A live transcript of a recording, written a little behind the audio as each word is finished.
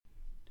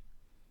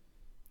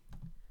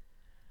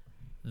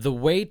The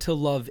way to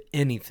love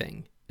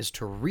anything is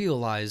to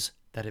realize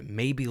that it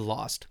may be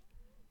lost.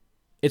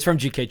 It's from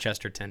G.K.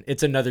 Chesterton.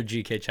 It's another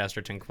G.K.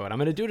 Chesterton quote. I'm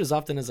going to do it as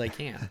often as I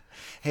can.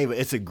 Hey, but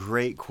it's a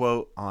great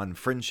quote on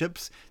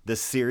friendships.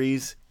 This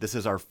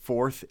is our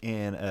fourth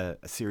in a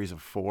series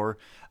of 4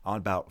 on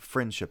about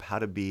friendship, how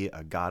to be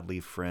a godly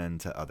friend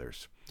to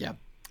others. Yeah.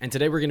 And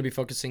today we're going to be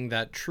focusing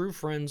that true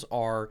friends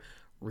are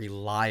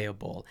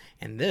reliable.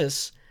 And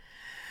this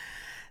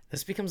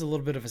becomes a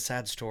little bit of a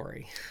sad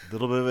story. A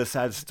little bit of a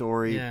sad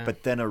story, Yeah.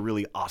 but then a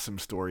really awesome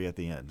story at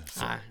the end.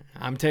 So,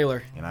 I'm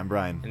Taylor, and I'm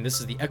Brian, and this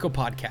is the Echo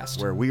Podcast.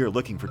 where we are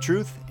looking for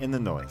truth in the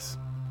noise.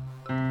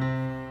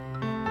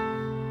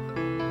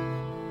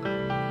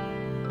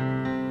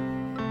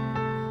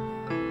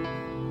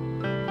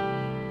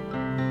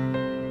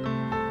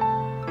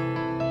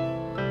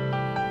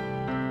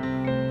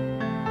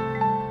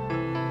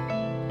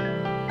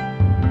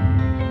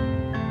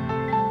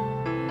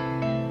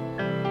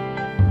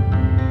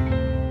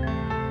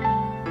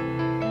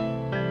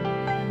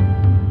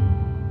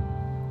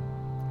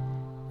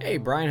 Hey,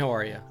 Brian, how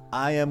are you?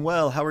 I am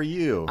well. How are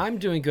you? I'm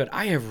doing good.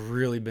 I have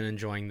really been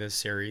enjoying this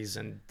series,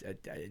 and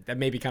that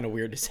may be kind of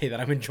weird to say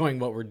that I'm enjoying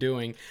what we're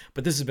doing,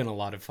 but this has been a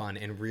lot of fun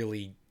and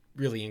really,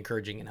 really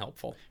encouraging and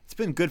helpful. It's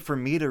been good for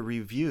me to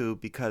review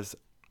because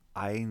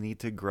I need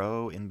to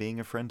grow in being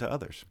a friend to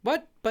others.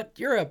 But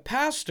you're a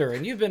pastor,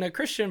 and you've been a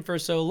Christian for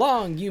so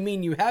long. You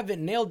mean you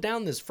haven't nailed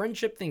down this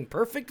friendship thing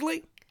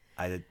perfectly?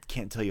 I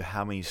can't tell you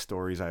how many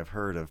stories I've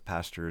heard of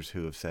pastors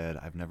who have said,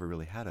 I've never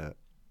really had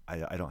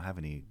I don't have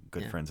any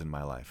good friends in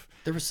my life.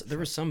 There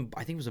was some,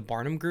 I think it was a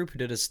Barnum group who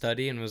did a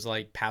study and was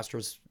like,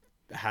 pastors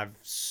have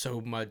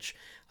so much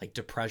like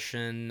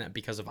depression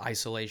because of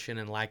isolation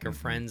and lack of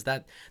friends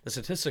that the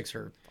statistics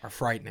are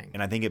frightening.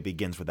 And I think it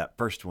begins with that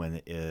first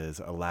one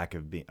is a lack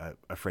of being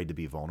afraid to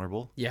be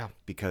vulnerable. Yeah.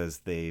 Because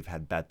they've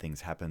had bad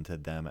things happen to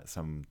them at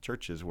some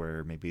churches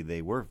where maybe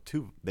they were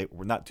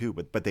not too,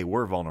 but they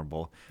were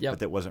vulnerable, Yep. but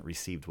that wasn't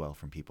received well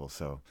from people.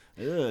 So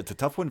it's a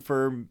tough one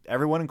for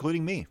everyone,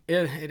 including me.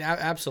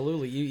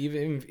 Absolutely,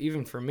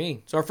 even for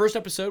me. So our first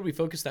episode, we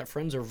focused that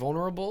friends are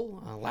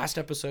vulnerable. Last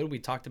episode, we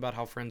talked about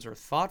how friends are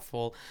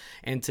thoughtful.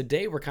 And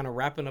today, we're kind of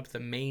wrapping up the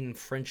main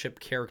friendship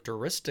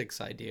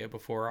characteristics idea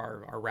before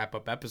our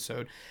wrap-up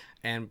episode.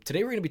 And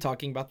today, we're going to be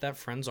talking about that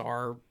friends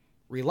are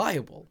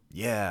reliable.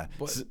 Yeah.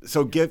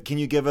 So can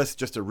you give us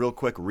just a real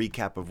quick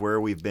recap of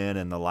where we've been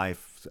in the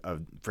life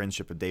of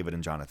friendship of David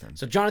and Jonathan?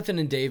 So Jonathan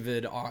and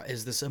David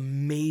is this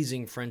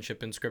amazing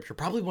friendship in Scripture,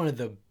 probably one of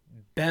the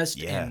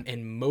best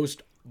and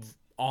most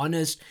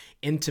honest,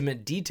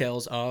 intimate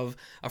details of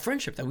a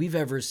friendship that we've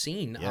ever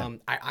seen. Yeah.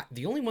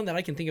 The only one that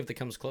I can think of that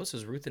comes close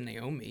is Ruth and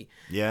Naomi.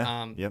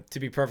 Yeah. Yep. To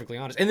be perfectly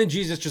honest. And then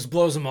Jesus just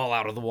blows them all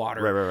out of the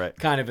water. Right.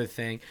 Kind of a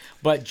thing.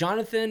 But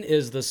Jonathan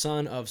is the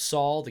son of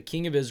Saul, the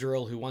king of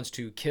Israel, who wants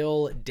to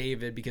kill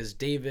David because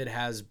David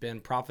has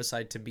been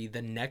prophesied to be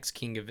the next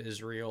king of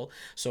Israel.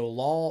 So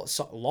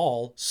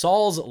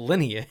Saul's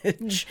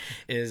lineage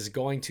is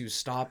going to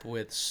stop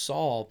with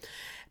Saul.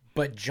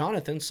 But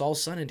Jonathan,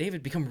 Saul's son, and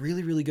David become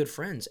really, really good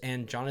friends.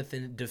 And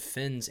Jonathan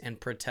defends and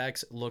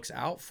protects, looks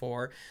out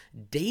for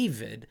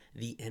David,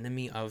 the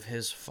enemy of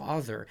his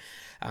father.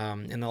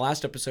 In the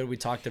last episode, we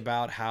talked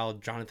about how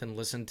Jonathan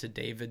listened to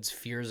David's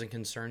fears and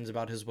concerns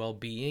about his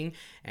well-being,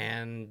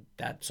 and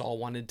that Saul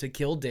wanted to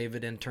kill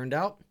David, and turned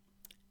out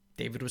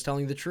David was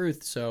telling the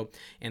truth. So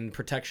in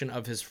protection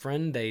of his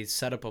friend, they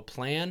set up a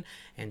plan,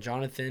 and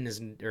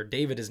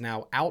David is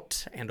now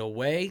out and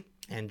away.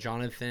 And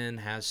Jonathan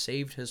has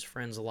saved his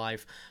friend's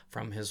life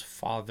from his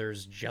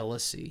father's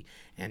jealousy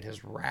and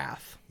his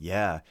wrath.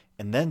 Yeah.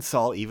 And then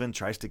Saul even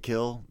tries to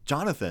kill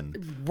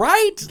Jonathan.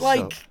 Right?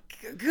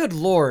 Good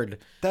Lord.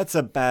 That's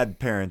a bad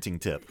parenting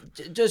tip.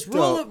 Just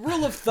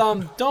rule of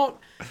thumb,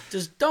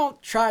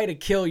 don't try to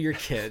kill your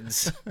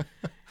kids.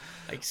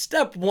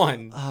 Step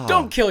 1,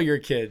 don't kill your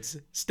kids.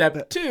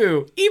 Step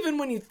 2, even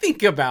when you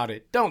think about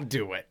it, don't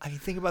do it. I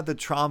think about the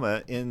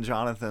trauma in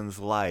Jonathan's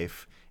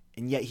life,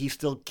 and yet he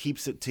still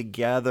keeps it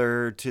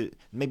together, to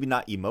maybe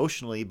not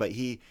emotionally, but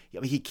he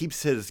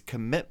keeps his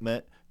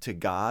commitment to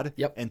God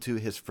and to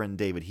his friend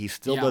David. He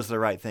still does the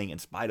right thing in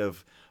spite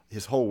of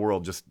his whole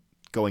world just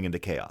going into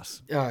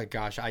chaos. Oh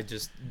gosh,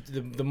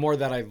 the more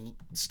that I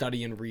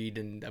study and read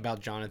and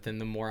about Jonathan,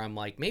 the more I'm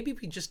like, maybe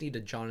we just need a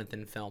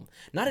Jonathan film.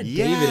 Not a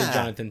David and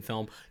Jonathan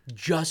film,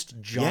 just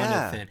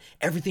Jonathan.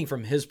 Everything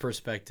from his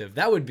perspective.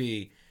 That would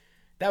be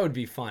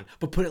fun.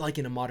 But put it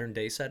in a modern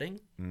day setting.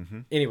 Mm-hmm.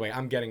 Anyway,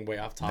 I'm getting way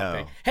off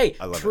topic. No, hey,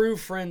 true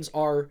friends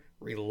are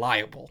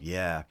reliable.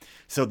 Yeah.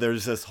 So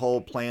there's this whole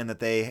plan that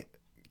they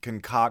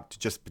concoct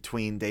just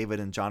between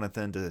David and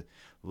Jonathan to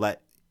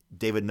let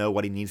David know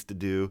what he needs to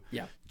do.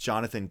 Yeah.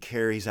 Jonathan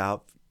carries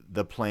out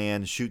the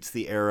plan, shoots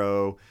the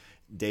arrow.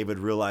 David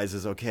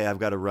realizes, okay, I've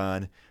got to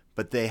run.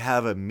 But they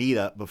have a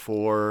meetup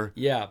before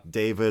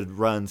David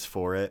runs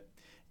for it.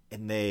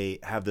 And they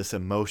have this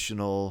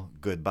emotional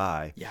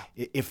goodbye. Yeah.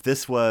 If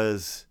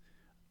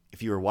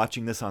you were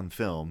watching this on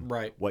film,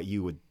 right, what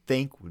you would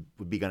think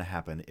would be going to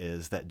happen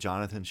is that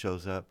Jonathan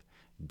shows up,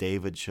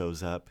 David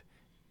shows up,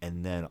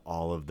 and then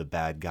all of the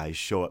bad guys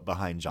show up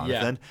behind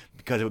Jonathan,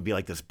 because it would be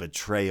like this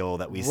betrayal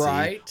that we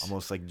see,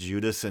 almost like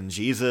Judas and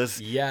Jesus.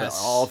 Yes.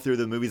 But all through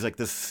the movies, like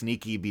this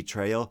sneaky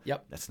betrayal.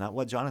 Yep. That's not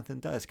what Jonathan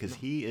does, because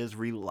he is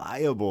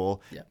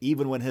reliable. Yep.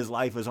 Even when his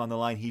life is on the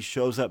line, he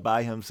shows up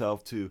by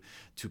himself to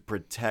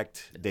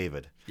protect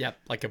David. Yep,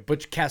 like a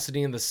Butch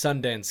Cassidy and the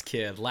Sundance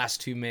Kid,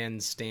 last two men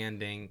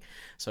standing.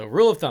 So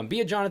rule of thumb, be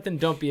a Jonathan,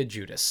 don't be a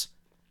Judas.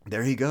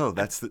 There you go.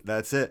 That's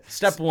it.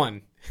 Step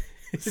one.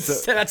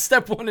 So, that's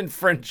step one in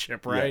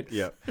friendship, right?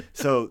 Yeah.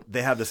 So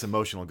they have this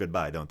emotional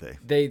goodbye, don't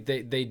they?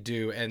 They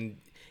do, and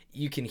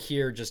you can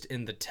hear just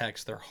in the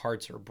text their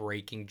hearts are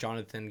breaking.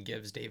 Jonathan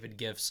gives David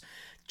gifts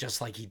just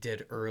like he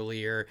did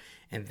earlier,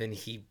 and then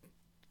he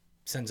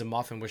sends him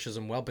off and wishes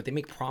him well, but they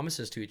make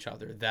promises to each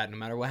other that no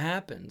matter what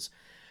happens,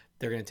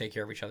 they're going to take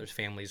care of each other's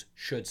families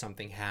should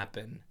something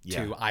happen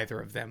to either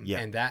of them.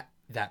 And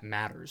that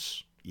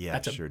matters. Yeah,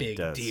 that's a big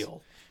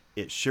deal.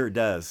 It sure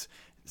does.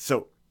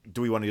 So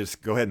do we want to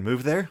just go ahead and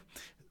move there?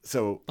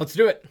 So let's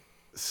do it.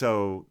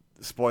 So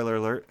spoiler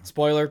alert.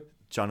 Spoiler.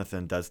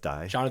 Jonathan does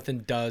die.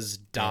 Jonathan does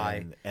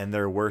die. And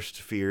their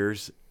worst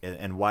fears,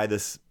 and why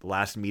this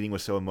last meeting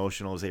was so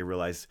emotional, is they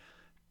realized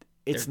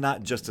it's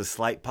not just a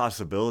slight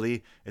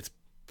possibility. It's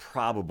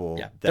probable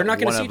that they're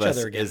not one see of each us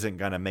other again. isn't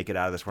going to make it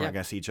out of this. We're not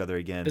going to see each other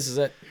again. This is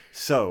it.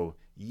 So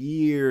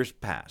years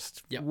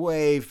passed.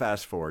 Way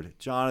fast forward.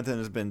 Jonathan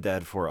has been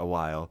dead for a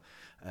while.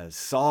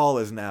 Saul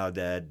is now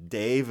dead.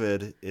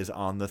 David is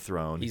on the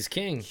throne. He's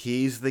king.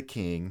 He's the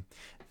king.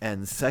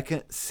 And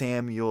 2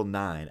 Samuel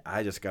 9,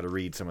 I just got to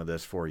read some of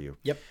this for you.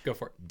 Yep, go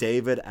for it.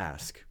 David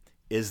asked,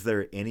 "Is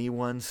there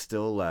anyone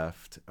still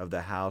left of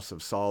the house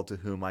of Saul to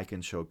whom I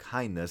can show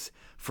kindness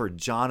for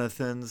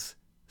Jonathan's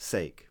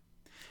sake?"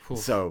 Oof.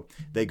 So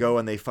they go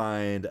and they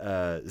find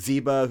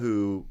Ziba,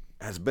 who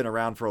has been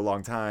around for a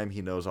long time.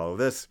 He knows all of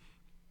this.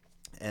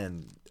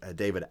 And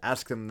David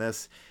asks him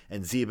this,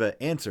 and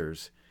Ziba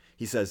answers.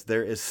 He says,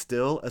 "There is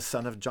still a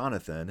son of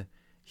Jonathan.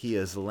 He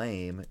is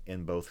lame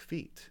in both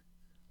feet."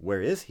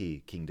 "Where is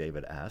he?" King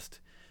David asked.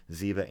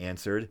 Ziba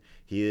answered.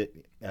 He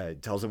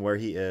tells him where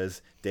he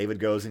is. David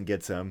goes and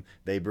gets him.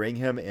 They bring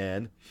him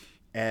in,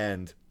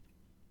 and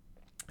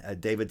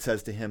David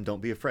says to him,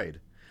 "Don't be afraid,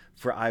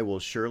 for I will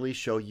surely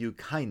show you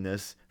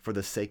kindness for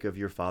the sake of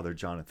your father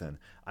Jonathan.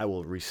 I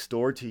will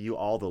restore to you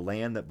all the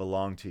land that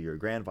belonged to your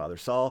grandfather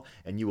Saul,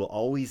 and you will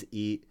always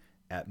eat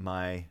at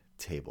my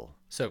table."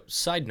 So,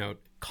 side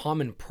note,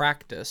 common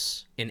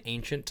practice in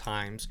ancient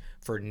times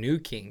for new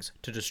kings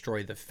to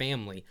destroy the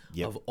family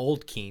of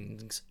old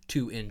kings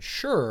to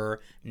ensure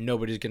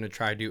nobody's going to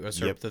try to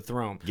usurp the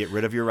throne. Get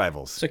rid of your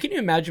rivals. So can you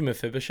imagine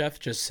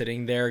Mephibosheth just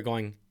sitting there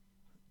going,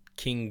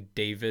 "King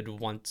David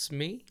wants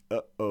me?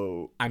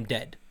 Uh-oh. I'm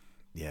dead."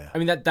 Yeah. I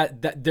mean,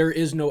 that there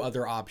is no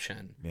other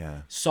option.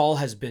 Yeah. Saul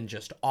has been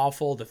just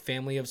awful. The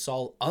family of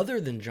Saul, other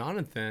than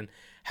Jonathan,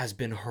 has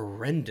been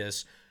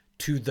horrendous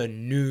to the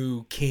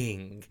new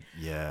king.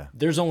 Yeah.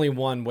 There's only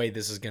one way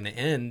this is going to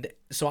end.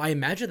 So I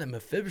imagine that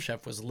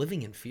Mephibosheth was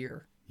living in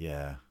fear.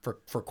 Yeah. For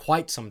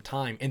quite some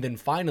time. And then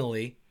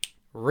finally,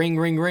 ring,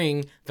 ring,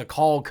 ring, the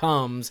call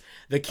comes.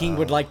 The king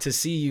would like to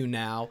see you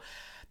now.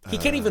 He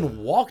can't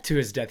even walk to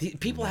his death.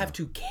 People have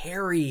to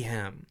carry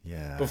him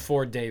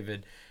before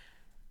David.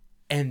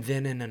 And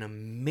then in an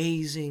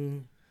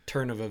amazing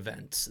turn of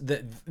events,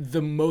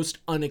 the most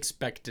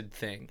unexpected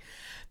thing.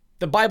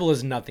 The Bible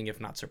is nothing if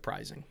not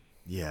surprising.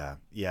 Yeah.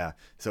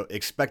 So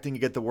expecting to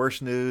get the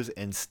worst news,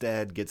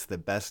 instead gets the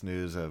best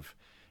news of,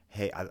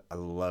 "Hey, I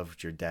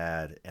loved your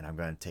dad, and I'm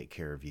going to take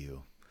care of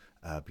you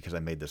because I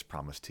made this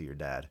promise to your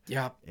dad."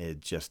 Yeah.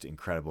 It's just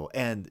incredible.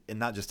 And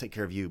not just take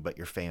care of you, but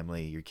your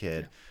family, your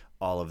kid,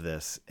 all of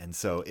this. And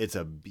so it's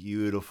a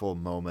beautiful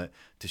moment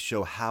to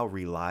show how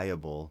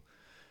reliable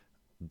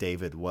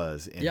David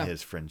was in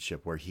his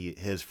friendship, where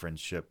his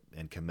friendship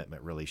and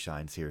commitment really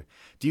shines here.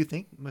 Do you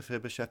think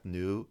Mephibosheth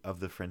knew of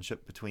the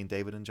friendship between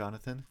David and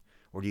Jonathan?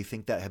 Or do you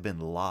think that had been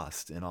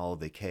lost in all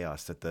of the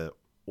chaos that the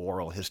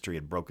oral history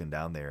had broken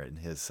down there in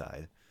his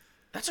side?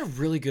 That's a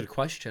really good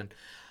question.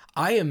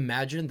 I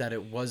imagine that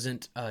it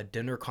wasn't a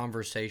dinner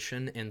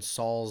conversation in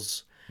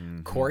Saul's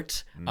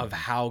court of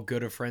how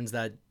good of friends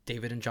that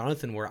David and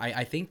Jonathan were.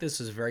 I think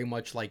this is very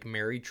much like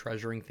Mary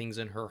treasuring things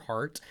in her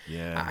heart.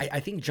 Yeah.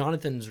 I think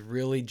Jonathan's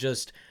really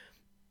just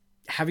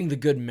having the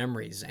good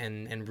memories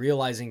and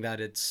realizing that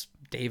it's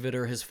David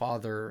or his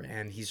father,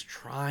 and he's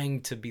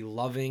trying to be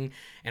loving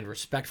and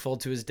respectful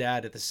to his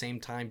dad at the same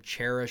time,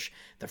 cherish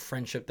the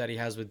friendship that he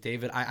has with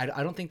David. I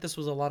don't think this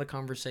was a lot of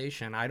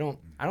conversation. I don't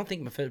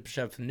think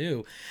Mephibosheth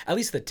knew. At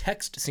least the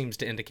text seems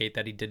to indicate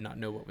that he did not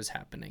know what was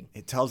happening.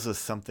 It tells us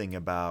something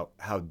about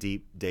how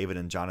deep David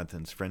and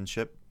Jonathan's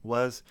friendship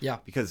was. Yeah.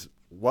 Because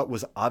what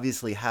was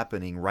obviously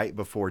happening right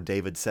before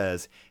David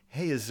says,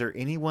 "Hey, is there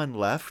anyone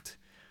left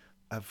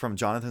from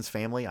Jonathan's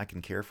family I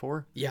can care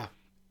for?" Yeah.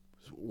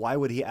 Why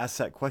would he ask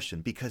that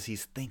question? Because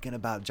he's thinking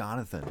about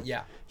Jonathan.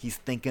 Yeah. He's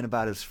thinking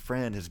about his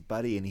friend, his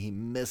buddy, and he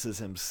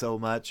misses him so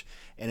much.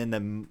 And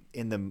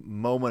in the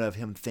moment of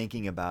him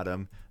thinking about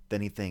him,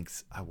 then he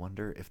thinks, I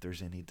wonder if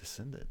there's any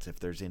descendants, if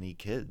there's any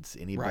kids,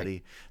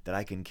 anybody that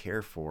I can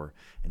care for.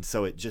 And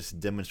so it just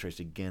demonstrates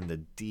again the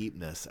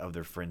deepness of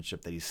their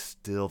friendship, that he's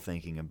still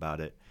thinking about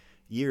it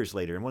years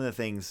later. And one of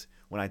the things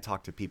when I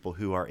talk to people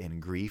who are in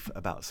grief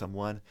about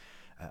someone,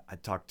 I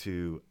talked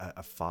to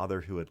a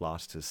father who had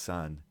lost his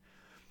son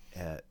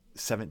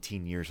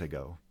 17 years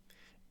ago.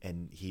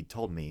 And he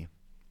told me,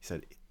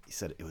 he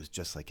said it was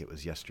just like it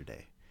was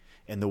yesterday.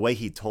 And the way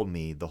he told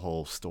me the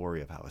whole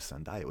story of how his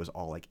son died, it was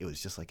all like, it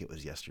was just like it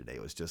was yesterday.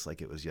 It was just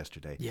like it was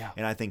yesterday. Yeah.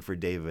 And I think for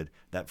David,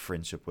 that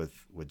friendship with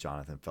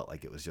Jonathan felt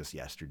like it was just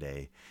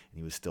yesterday, and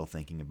he was still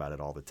thinking about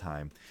it all the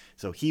time.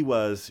 So he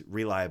was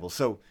reliable.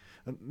 So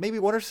maybe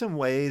what are some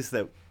ways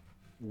that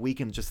we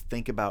can just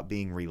think about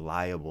being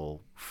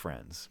reliable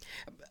friends?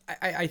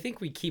 I think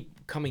we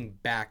keep coming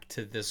back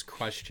to this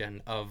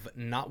question of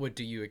not what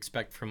do you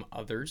expect from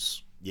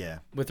others,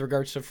 with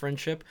regards to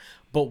friendship,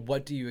 but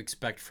what do you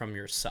expect from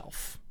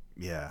yourself?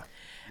 Yeah.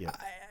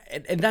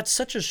 And that's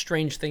such a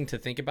strange thing to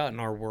think about in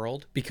our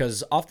world,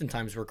 because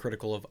oftentimes we're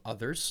critical of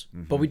others,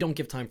 but we don't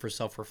give time for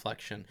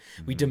self-reflection.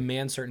 We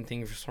demand certain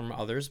things from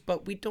others,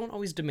 but we don't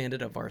always demand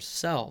it of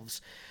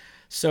ourselves.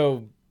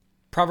 So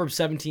Proverbs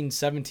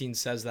 17:17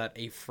 says that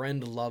a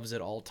friend loves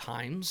at all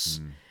times.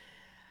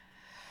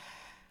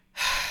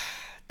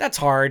 That's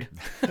hard.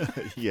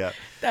 Yeah.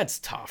 That's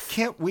tough.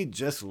 Can't we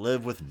just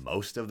live with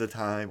most of the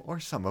time or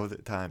some of the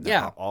time?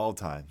 Yeah. Not all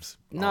times.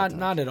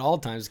 Not at all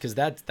times, because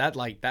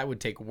that would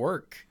take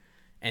work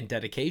and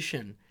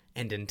dedication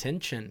and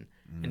intention.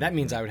 And that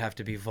means I would have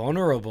to be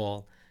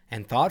vulnerable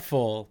and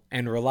thoughtful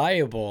and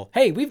reliable.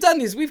 Hey, we've done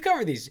these. We've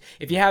covered these.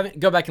 If you haven't,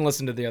 go back and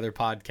listen to the other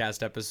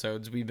podcast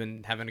episodes. We've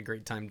been having a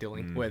great time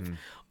dealing with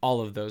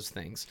all of those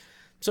things.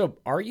 So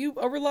are you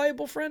a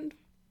reliable friend?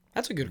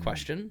 That's a good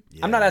question.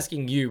 Yeah. I'm not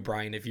asking you,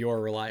 Brian, if you're a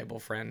reliable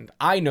friend.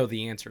 I know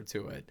the answer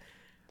to it.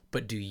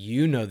 But do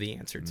you know the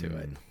answer to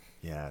it?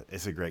 Yeah,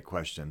 it's a great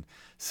question.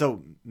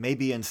 So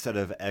maybe instead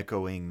of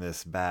echoing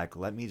this back,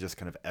 let me just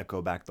kind of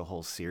echo back the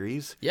whole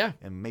series. Yeah.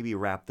 And maybe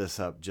wrap this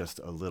up just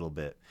a little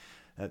bit.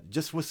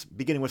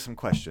 Beginning with some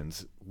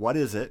questions. What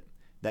is it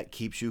that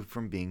keeps you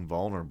from being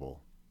vulnerable?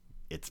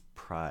 It's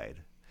pride.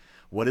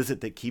 What is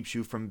it that keeps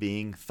you from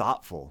being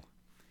thoughtful?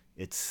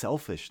 It's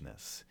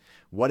selfishness.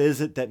 What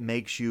is it that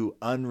makes you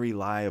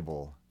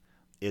unreliable?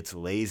 It's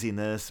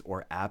laziness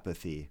or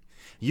apathy.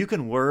 You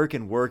can work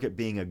and work at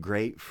being a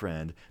great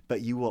friend,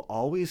 but you will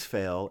always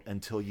fail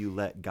until you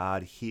let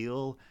God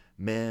heal,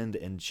 mend,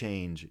 and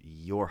change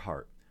your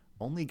heart.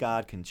 Only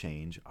God can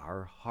change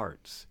our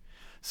hearts.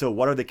 So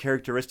what are the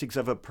characteristics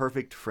of a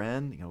perfect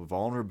friend?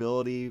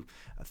 Vulnerability,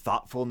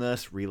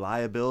 thoughtfulness,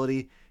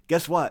 reliability.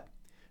 Guess what?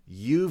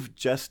 You've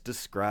just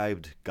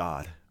described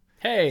God.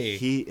 Hey.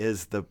 He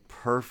is the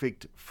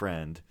perfect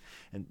friend.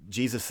 And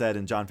Jesus said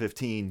in John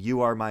 15,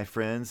 "You are my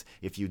friends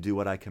if you do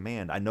what I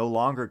command. I no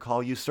longer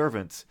call you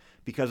servants,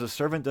 because a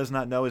servant does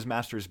not know his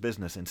master's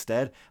business.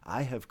 Instead,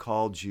 I have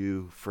called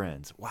you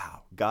friends."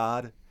 Wow.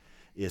 God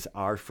is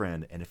our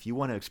friend. And if you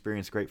want to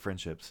experience great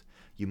friendships,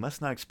 you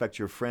must not expect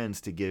your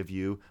friends to give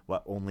you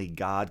what only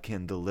God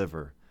can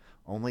deliver.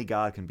 Only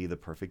God can be the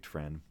perfect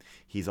friend.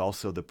 He's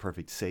also the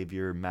perfect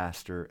Savior,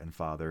 Master, and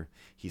Father.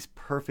 He's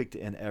perfect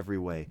in every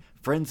way.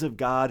 Friends of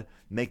God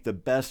make the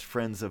best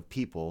friends of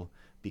people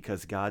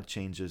because God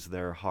changes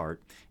their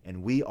heart,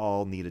 and we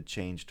all need a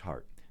changed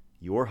heart.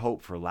 Your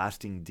hope for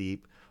lasting,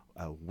 deep,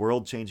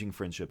 world-changing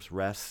friendships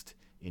rests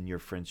in your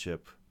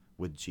friendship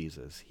with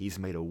Jesus. He's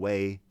made a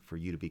way for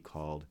you to be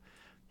called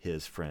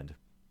his friend.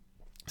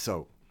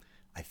 So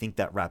I think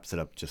that wraps it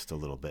up just a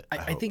little bit.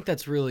 I think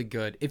that's really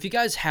good. If you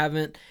guys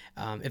haven't,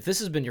 if this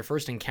has been your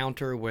first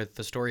encounter with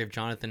the story of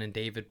Jonathan and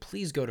David,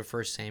 please go to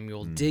 1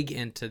 Samuel, dig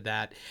into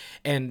that.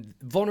 And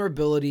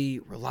vulnerability,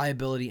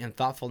 reliability, and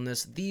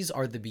thoughtfulness, these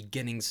are the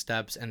beginning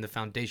steps and the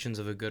foundations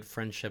of a good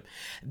friendship.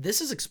 This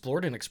is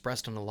explored and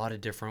expressed in a lot of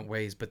different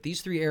ways, but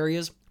these three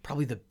areas,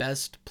 probably the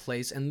best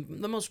place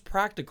and the most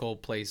practical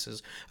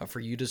places for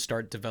you to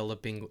start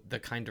developing the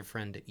kind of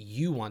friend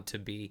you want to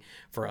be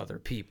for other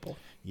people.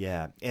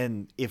 Yeah,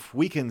 and if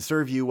we can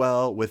serve you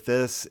well with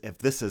this, if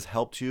this has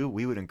helped you,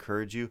 we would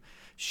encourage you,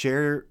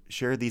 share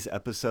these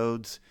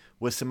episodes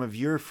with some of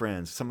your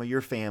friends, some of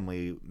your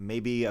family.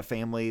 Maybe a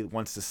family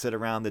wants to sit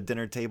around the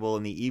dinner table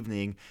in the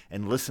evening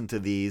and listen to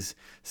these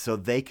so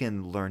they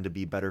can learn to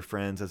be better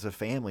friends as a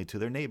family to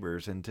their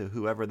neighbors and to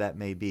whoever that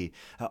may be.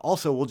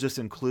 Also, we'll just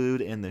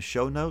include in the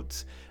show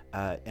notes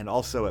and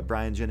also at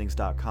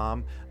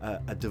brianjennings.com,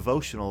 a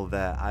devotional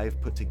that I've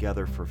put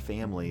together for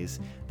families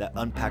that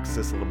unpacks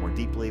this a little more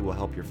deeply, will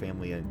help your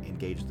family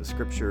engage the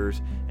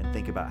scriptures and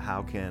think about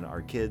how can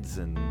our kids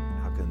and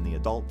how can the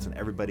adults and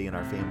everybody in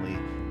our family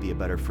be a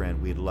better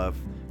friend. We'd love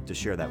to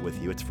share that with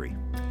you. It's free.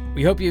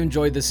 We hope you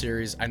enjoyed this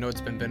series. I know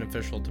it's been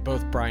beneficial to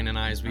both Brian and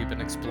I as we've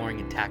been exploring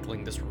and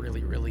tackling this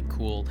really, really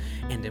cool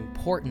and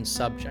important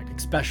subject,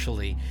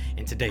 especially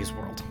in today's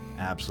world.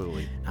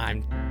 Absolutely.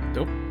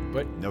 You're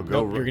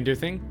gonna do a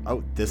thing.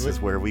 Oh, this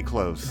is where we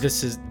close.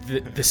 This is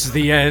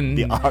the end.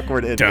 The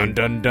awkward ending.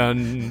 Dun dun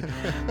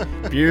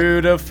dun.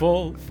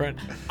 Beautiful friend.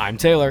 I'm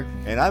Taylor.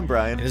 And I'm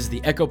Brian. And this is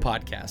the Echo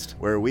Podcast,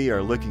 where we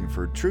are looking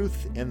for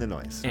truth in the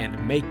noise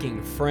and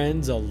making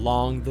friends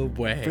along the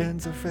way.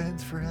 Friends are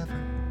friends forever.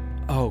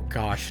 Oh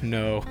gosh,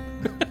 no.